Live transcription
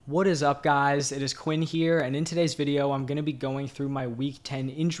What is up, guys? It is Quinn here, and in today's video, I'm going to be going through my Week 10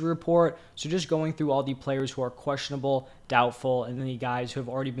 injury report. So just going through all the players who are questionable, doubtful, and then the guys who have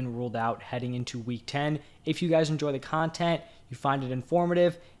already been ruled out heading into Week 10. If you guys enjoy the content, you find it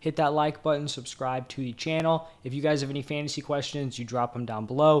informative, hit that like button, subscribe to the channel. If you guys have any fantasy questions, you drop them down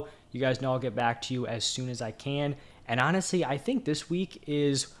below. You guys know I'll get back to you as soon as I can. And honestly, I think this week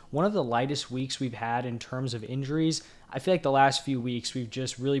is one of the lightest weeks we've had in terms of injuries. I feel like the last few weeks we've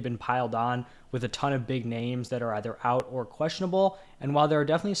just really been piled on with a ton of big names that are either out or questionable. And while there are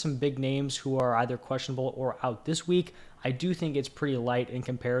definitely some big names who are either questionable or out this week, I do think it's pretty light in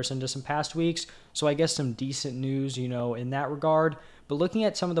comparison to some past weeks. So I guess some decent news, in that regard. But looking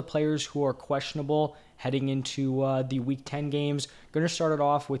at some of the players who are questionable heading into the Week 10 games, going to start it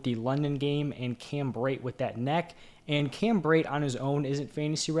off with the London game and Cam Brate with that neck. And Cam Brate on his own isn't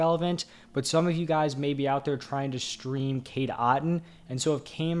fantasy relevant, but some of you guys may be out there trying to stream Cade Otton. And so if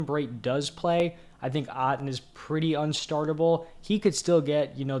Cam Brate does play, I think Otton is pretty unstartable. He could still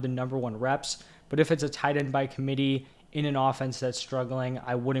get, the number one reps, but if it's a tight end by committee in an offense that's struggling,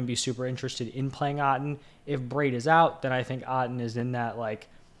 I wouldn't be super interested in playing Otton. If Brate is out, then I think Otton is in that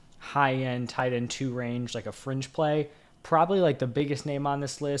high-end tight end 2 range, like a fringe play. Probably the biggest name on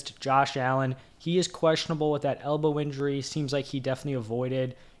this list, Josh Allen. He is questionable with that elbow injury. Seems like he definitely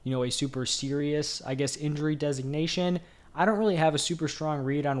avoided, a super serious, injury designation. I don't really have a super strong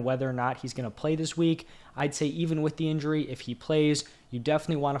read on whether or not he's going to play this week. I'd say even with the injury, if he plays, you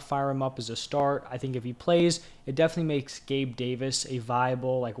definitely want to fire him up as a start. I think if he plays, it definitely makes Gabe Davis a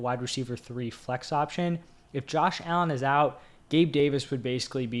viable wide receiver 3 flex option. If Josh Allen is out, Gabe Davis would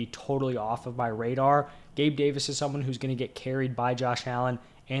basically be totally off of my radar. Gabe Davis is someone who's going to get carried by Josh Allen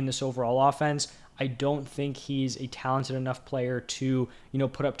and this overall offense. I don't think he's a talented enough player to,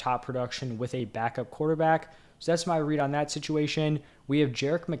 put up top production with a backup quarterback. So that's my read on that situation. We have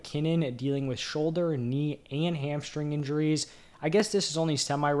Jerick McKinnon dealing with shoulder, knee, and hamstring injuries. I guess this is only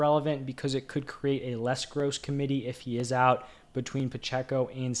semi-relevant because it could create a less gross committee if he is out between Pacheco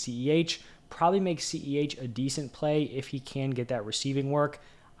and CEH. Probably make CEH a decent play if he can get that receiving work.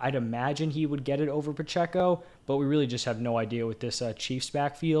 I'd imagine he would get it over Pacheco, but we really just have no idea with this Chiefs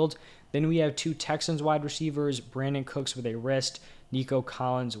backfield. Then we have 2 Texans wide receivers, Brandon Cooks with a wrist, Nico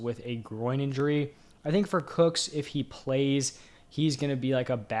Collins with a groin injury. I think for Cooks, if he plays, he's going to be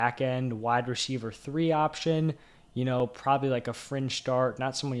a back-end wide receiver 3 option, probably a fringe start,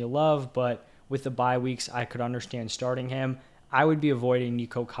 not someone you love, but with the bye weeks, I could understand starting him. I would be avoiding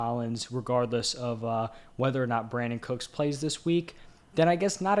Nico Collins regardless of whether or not Brandon Cooks plays this week. Then I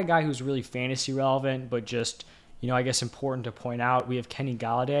guess not a guy who's really fantasy relevant, but just, important to point out. We have Kenny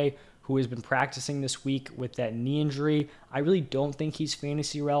Golladay, who has been practicing this week with that knee injury. I really don't think he's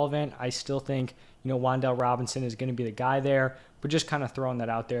fantasy relevant. I still think, Wan'Dale Robinson is going to be the guy there, but just kind of throwing that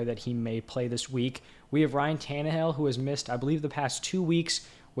out there that he may play this week. We have Ryan Tannehill, who has missed, I believe, the past 2 weeks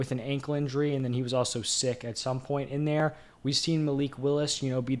with an ankle injury, and then he was also sick at some point in there. We've seen Malik Willis,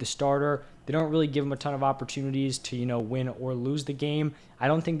 be the starter. They don't really give him a ton of opportunities to, win or lose the game. I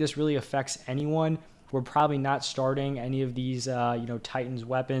don't think this really affects anyone. We're probably not starting any of these, Titans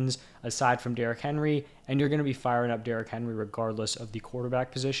weapons aside from Derrick Henry, and you're going to be firing up Derrick Henry regardless of the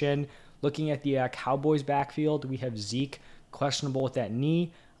quarterback position. Looking at the Cowboys backfield, we have Zeke questionable with that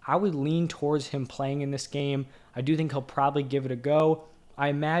knee. I would lean towards him playing in this game. I do think he'll probably give it a go. I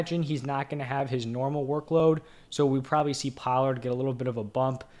imagine he's not going to have his normal workload, so we probably see Pollard get a little bit of a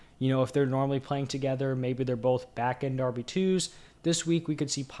bump. If they're normally playing together, maybe they're both back-end RB2s. This week, we could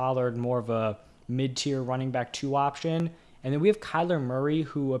see Pollard more of a mid-tier running back 2 option. And then we have Kyler Murray,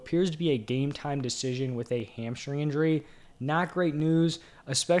 who appears to be a game-time decision with a hamstring injury. Not great news,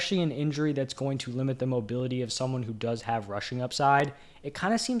 especially an injury that's going to limit the mobility of someone who does have rushing upside. It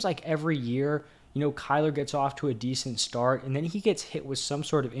kind of seems like every year, Kyler gets off to a decent start, and then he gets hit with some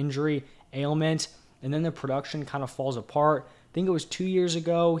sort of injury, ailment, and then the production kind of falls apart. I think it was 2 years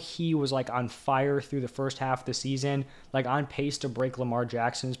ago, he was on fire through the first half of the season, on pace to break Lamar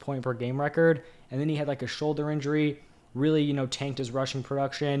Jackson's point per game record, and then he had a shoulder injury, really, tanked his rushing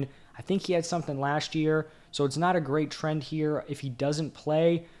production. I think he had something last year, so it's not a great trend here. If he doesn't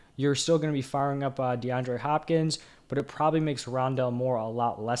play, you're still going to be firing up DeAndre Hopkins, but it probably makes Rondale Moore a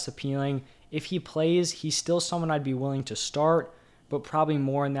lot less appealing. If he plays, he's still someone I'd be willing to start, but probably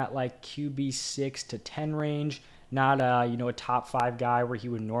more in that QB 6 to 10 range, not a top 5 guy where he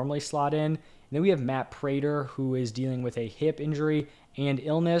would normally slot in. And then we have Matt Prater, who is dealing with a hip injury and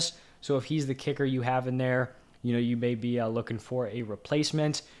illness. So if he's the kicker you have in there, you may be looking for a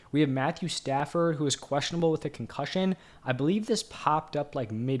replacement. We have Matthew Stafford, who is questionable with a concussion. I believe this popped up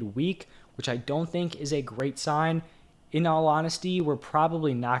midweek, which I don't think is a great sign. In all honesty, we're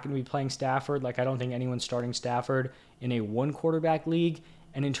probably not going to be playing Stafford. Like, I don't think anyone's starting Stafford in a one quarterback league.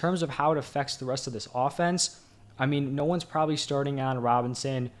 And in terms of how it affects the rest of this offense, I mean, no one's probably starting on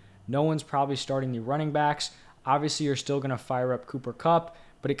Robinson. No one's probably starting the running backs. Obviously, you're still going to fire up Cooper Kupp,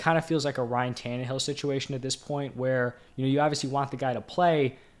 but it kind of feels like a Ryan Tannehill situation at this point where, you obviously want the guy to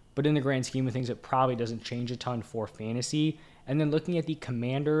play, but in the grand scheme of things, it probably doesn't change a ton for fantasy. And then looking at the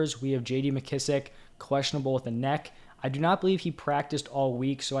Commanders, we have J.D. McKissic, questionable with a neck. I do not believe he practiced all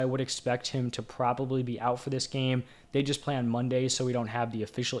week, so I would expect him to probably be out for this game. They just play on Monday, so we don't have the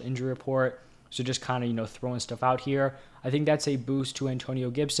official injury report. So just kind of, throwing stuff out here. I think that's a boost to Antonio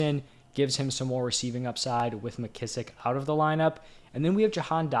Gibson, gives him some more receiving upside with McKissic out of the lineup. And then we have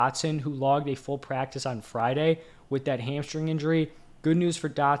Jahan Dotson, who logged a full practice on Friday with that hamstring injury. Good news for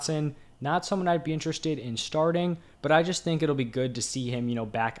Dotson. Not someone I'd be interested in starting, but I just think it'll be good to see him,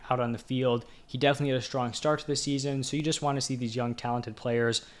 back out on the field. He definitely had a strong start to the season, so you just want to see these young, talented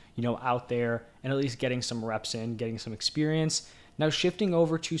players, out there and at least getting some reps in, getting some experience. Now, shifting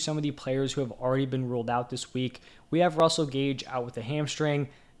over to some of the players who have already been ruled out this week, we have Russell Gage out with a hamstring.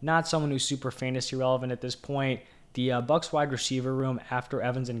 Not someone who's super fantasy relevant at this point. The Bucks wide receiver room after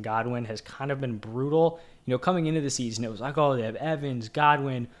Evans and Godwin has kind of been brutal. Coming into the season, it was like, oh, they have Evans,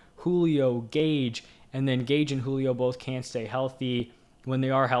 Godwin, Julio, Gage, and then Gage and Julio both can't stay healthy. When they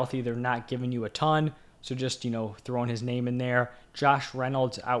are healthy, they're not giving you a ton. So just, throwing his name in there. Josh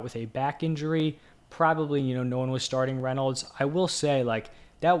Reynolds out with a back injury. Probably, no one was starting Reynolds. I will say,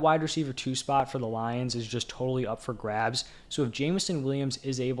 that wide receiver 2 spot for the Lions is just totally up for grabs. So if Jameson Williams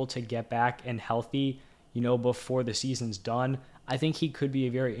is able to get back and healthy, before the season's done, I think he could be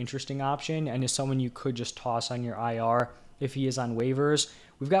a very interesting option and is someone you could just toss on your IR if he is on waivers.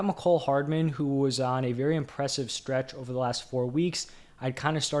 We've got Mecole Hardman, who was on a very impressive stretch over the last 4 weeks. I'd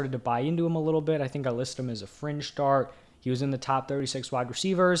kind of started to buy into him a little bit. I think I listed him as a fringe start. He was in the top 36 wide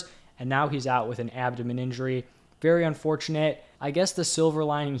receivers, and now he's out with an abdomen injury. Very unfortunate. I guess the silver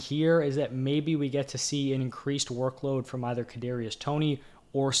lining here is that maybe we get to see an increased workload from either Kadarius Toney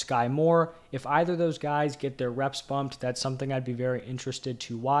or Sky Moore. If either of those guys get their reps bumped, that's something I'd be very interested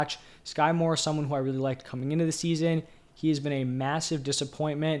to watch. Sky Moore is someone who I really liked coming into the season. He has been a massive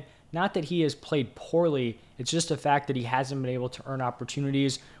disappointment. Not that he has played poorly, it's just the fact that he hasn't been able to earn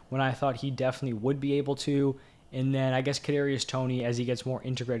opportunities when I thought he definitely would be able to. And then I guess Kadarius Toney, as he gets more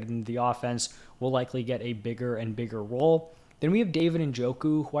integrated into the offense, will likely get a bigger and bigger role. Then we have David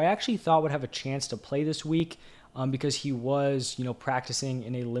Njoku, who I actually thought would have a chance to play this week because he was, practicing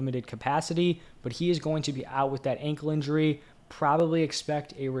in a limited capacity, but he is going to be out with that ankle injury. Probably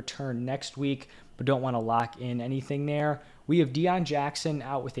expect a return next week, but don't want to lock in anything there. We have Deion Jackson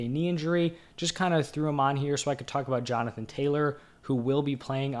out with a knee injury. Just kind of threw him on here so I could talk about Jonathan Taylor, who will be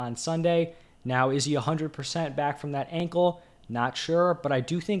playing on Sunday. Now, is he 100% back from that ankle? Not sure, but I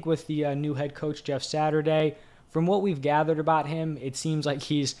do think with the new head coach, Jeff Saturday, from what we've gathered about him, it seems like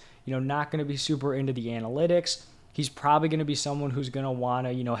he's, not going to be super into the analytics. He's probably going to be someone who's going to want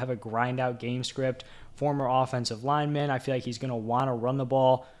to, have a grind out game script. Former offensive lineman. I feel like he's going to want to run the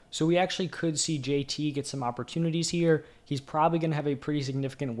ball. So we actually could see JT get some opportunities here. He's probably going to have a pretty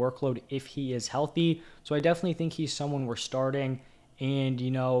significant workload if he is healthy. So I definitely think he's someone we're starting. And,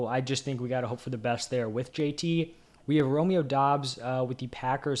 I just think we got to hope for the best there with JT. We have Romeo Doubs with the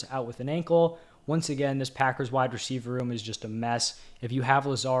Packers out with an ankle. Once again, this Packers wide receiver room is just a mess. If you have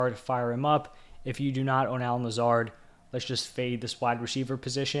Lazard, fire him up. If you do not own Allen Lazard, let's just fade this wide receiver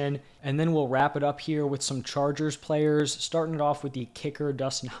position. And then we'll wrap it up here with some Chargers players, starting it off with the kicker,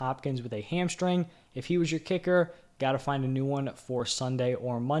 Dustin Hopkins, with a hamstring. If he was your kicker, got to find a new one for Sunday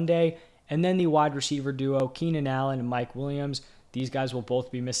or Monday. And then the wide receiver duo, Keenan Allen and Mike Williams. These guys will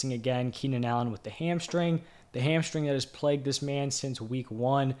both be missing again. Keenan Allen with the hamstring that has plagued this man since week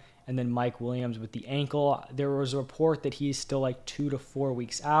 1, and then Mike Williams with the ankle. There was a report that he's still like 2 to 4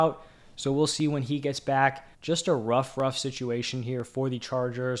 weeks out. So we'll see when he gets back. Just a rough situation here for the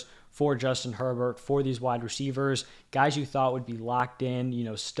Chargers, for Justin Herbert, for these wide receivers. Guys you thought would be locked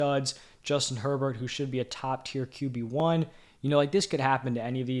in, studs. Justin Herbert, who should be a top-tier QB1. This could happen to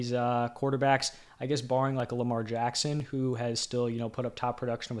any of these quarterbacks. I guess barring like a Lamar Jackson, who has still, put up top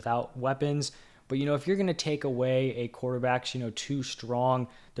production without weapons. But, if you're going to take away a quarterback's, too strong,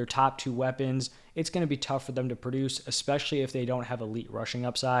 their top 2 weapons, it's going to be tough for them to produce, especially if they don't have elite rushing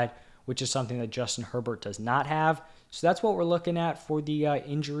upside, which is something that Justin Herbert does not have. So that's what we're looking at for the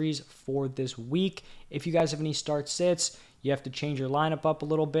injuries for this week. If you guys have any start sits, you have to change your lineup up a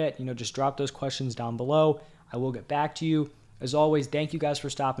little bit, just drop those questions down below. I will get back to you. As always, thank you guys for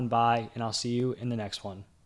stopping by, and I'll see you in the next one.